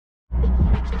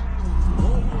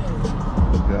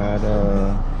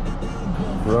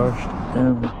brushed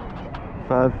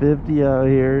M550 out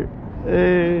here.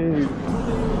 Hey,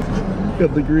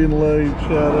 got the green light.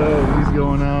 Shout out. He's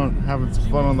going out having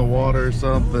some fun on the water or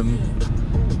something.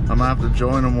 I'm gonna have to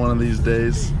join him one of these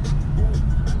days.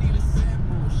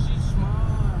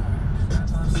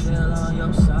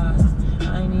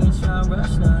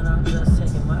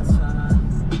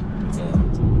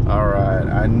 Alright,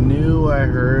 I knew I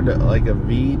heard like a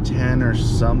V10 or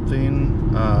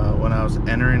something when I was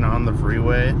entering on the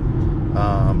freeway,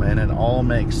 and it all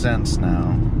makes sense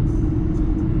now.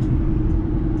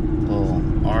 Little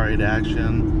R8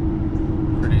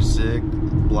 action, pretty sick.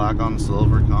 Black on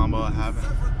silver combo. I haven't.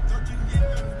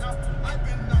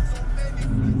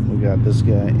 We got this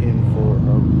guy in for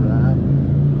a ride.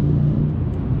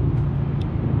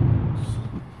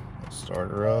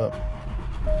 Start her up.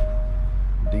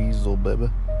 Diesel, baby.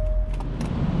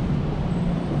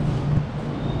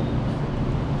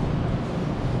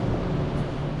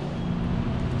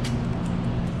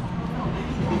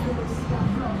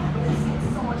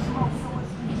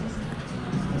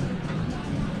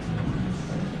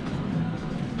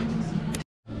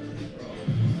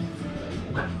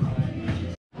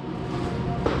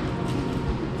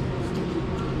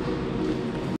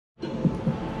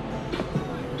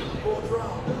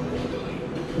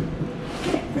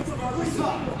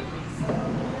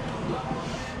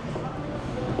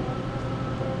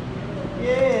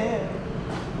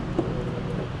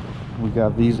 We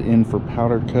got these in for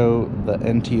powder coat, the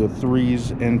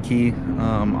NT03s, Enkei,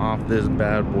 off this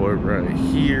bad boy right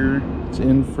here. It's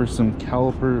in for some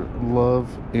caliper love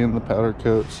and the powder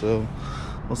coat, so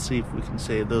we'll see if we can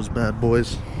save those bad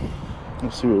boys.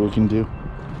 We'll see what we can do.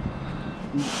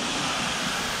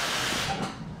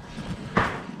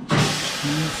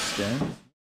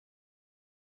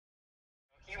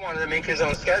 He wanted to make his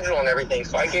own schedule and everything,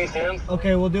 so I gave him.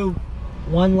 Okay, we'll do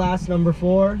one last number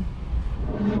 4.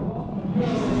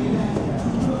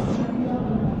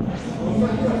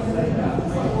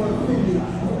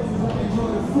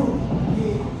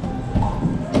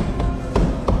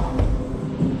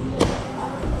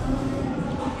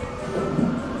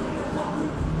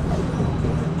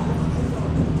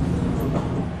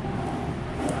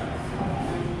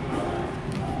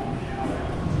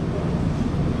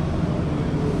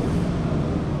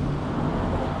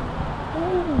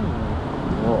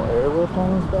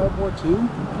 On this bad boy too.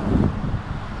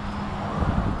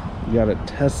 We got a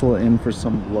Tesla in for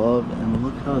some love, and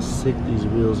look how sick these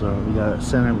wheels are. We got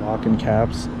center locking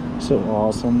caps, so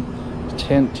awesome.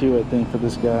 Tint too, I think, for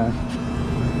this guy.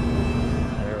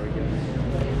 There we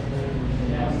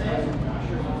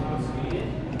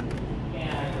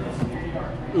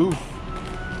go. Oof.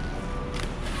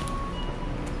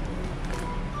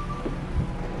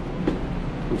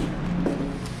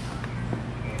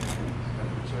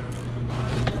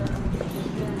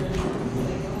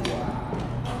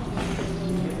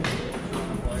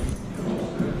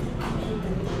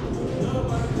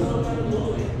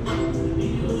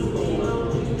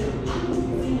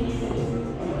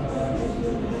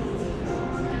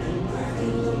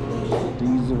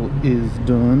 Is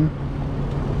done.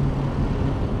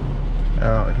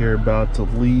 Out here about to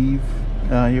leave.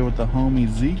 Out here with the homie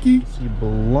Zeke. See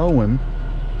blowing.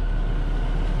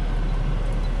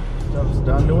 Stuff's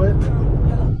done to it.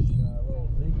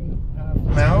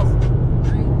 Out.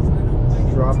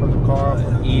 Dropping the car off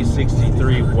an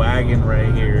E63 wagon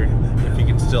right here. If you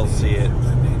can still see it.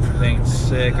 Thing's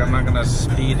sick. I'm not gonna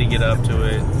speed to get up to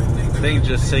it. Thing's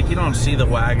just sick. You don't see the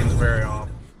wagons very often.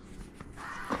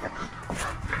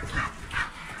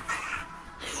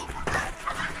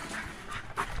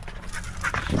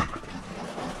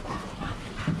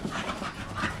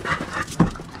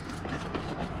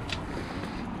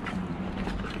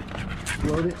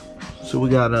 It. So we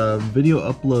got a video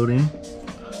uploading,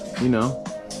 you know,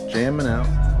 jamming out.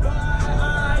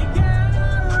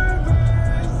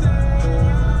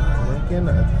 Lincoln,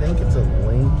 I think it's a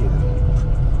Lincoln.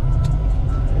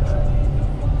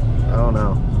 Yeah. I don't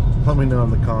know. Let me know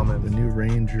in the comment. The new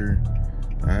Ranger,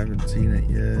 I haven't seen it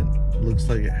yet. Looks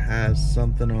like it has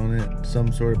something on it,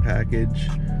 some sort of package.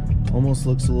 Almost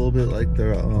looks a little bit like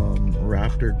the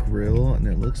Raptor grill, and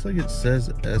it looks like it says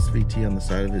SVT on the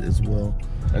side of it as well.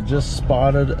 I just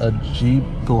spotted a Jeep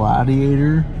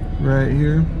Gladiator right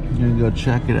here. I'm gonna go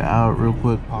check it out real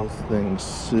quick. This thing's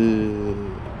sick.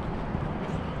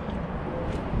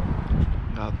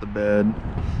 Got the bed.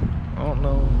 I don't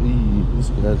know. This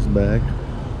guy's back.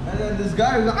 And then this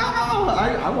guy was like, oh,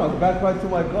 I want back to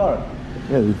my car.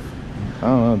 Yeah, dude. I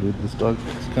don't know, dude. This dog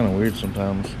is kind of weird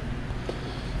sometimes.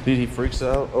 Dude, he freaks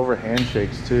out over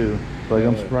handshakes too. Like,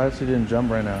 I'm surprised he didn't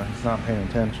jump right now. He's not paying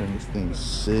attention. This thing's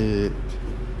sick.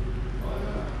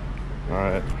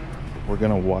 Alright, we're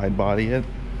gonna wide body it.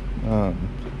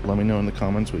 Let me know in the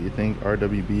comments what you think.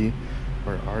 RWB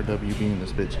or RWB in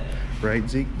this bitch. Right,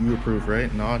 Zeke? You approve,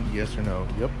 right? Nod, yes or no?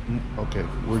 Yep. Okay,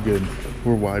 we're good.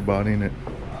 We're wide bodying it.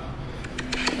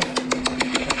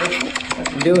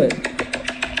 Do it.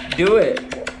 Do it.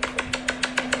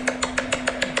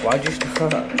 Why'd you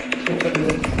stop?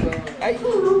 Hey.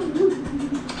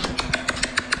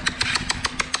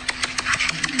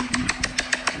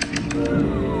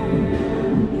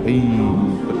 Hey,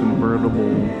 the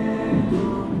convertible.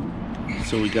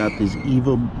 So we got these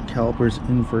Evo calipers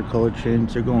in for a color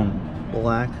change. They're going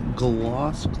black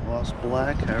gloss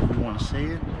black, however you want to say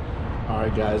it.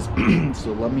 Alright guys,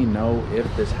 so let me know if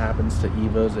this happens to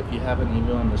Evos. If you have an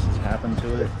Evo and this has happened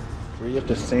to it, where you have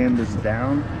to sand this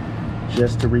down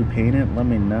just to repaint it, let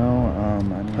me know.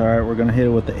 Alright, we're gonna hit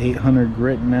it with the 800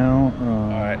 grit now.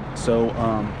 Alright, so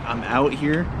I'm out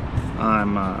here.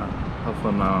 I'm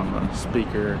hopefully I'm not on the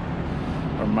speaker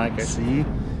or mic. I see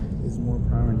is more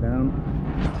priming down.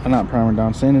 Not priming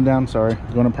down, sanding down, sorry.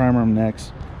 Going to primer them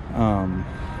next.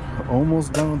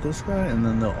 Almost done with this guy, and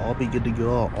then they'll all be good to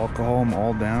go. I'll alcohol them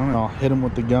all down, and I'll hit them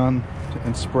with the gun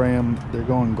and spray them. They're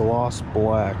going gloss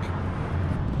black.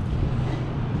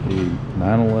 Dude,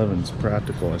 911's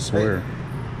practical, I swear.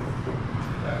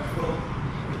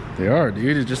 They are,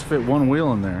 dude. It just fit one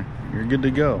wheel in there. You're good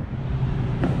to go.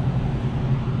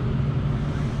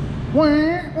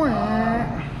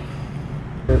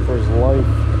 There for his life.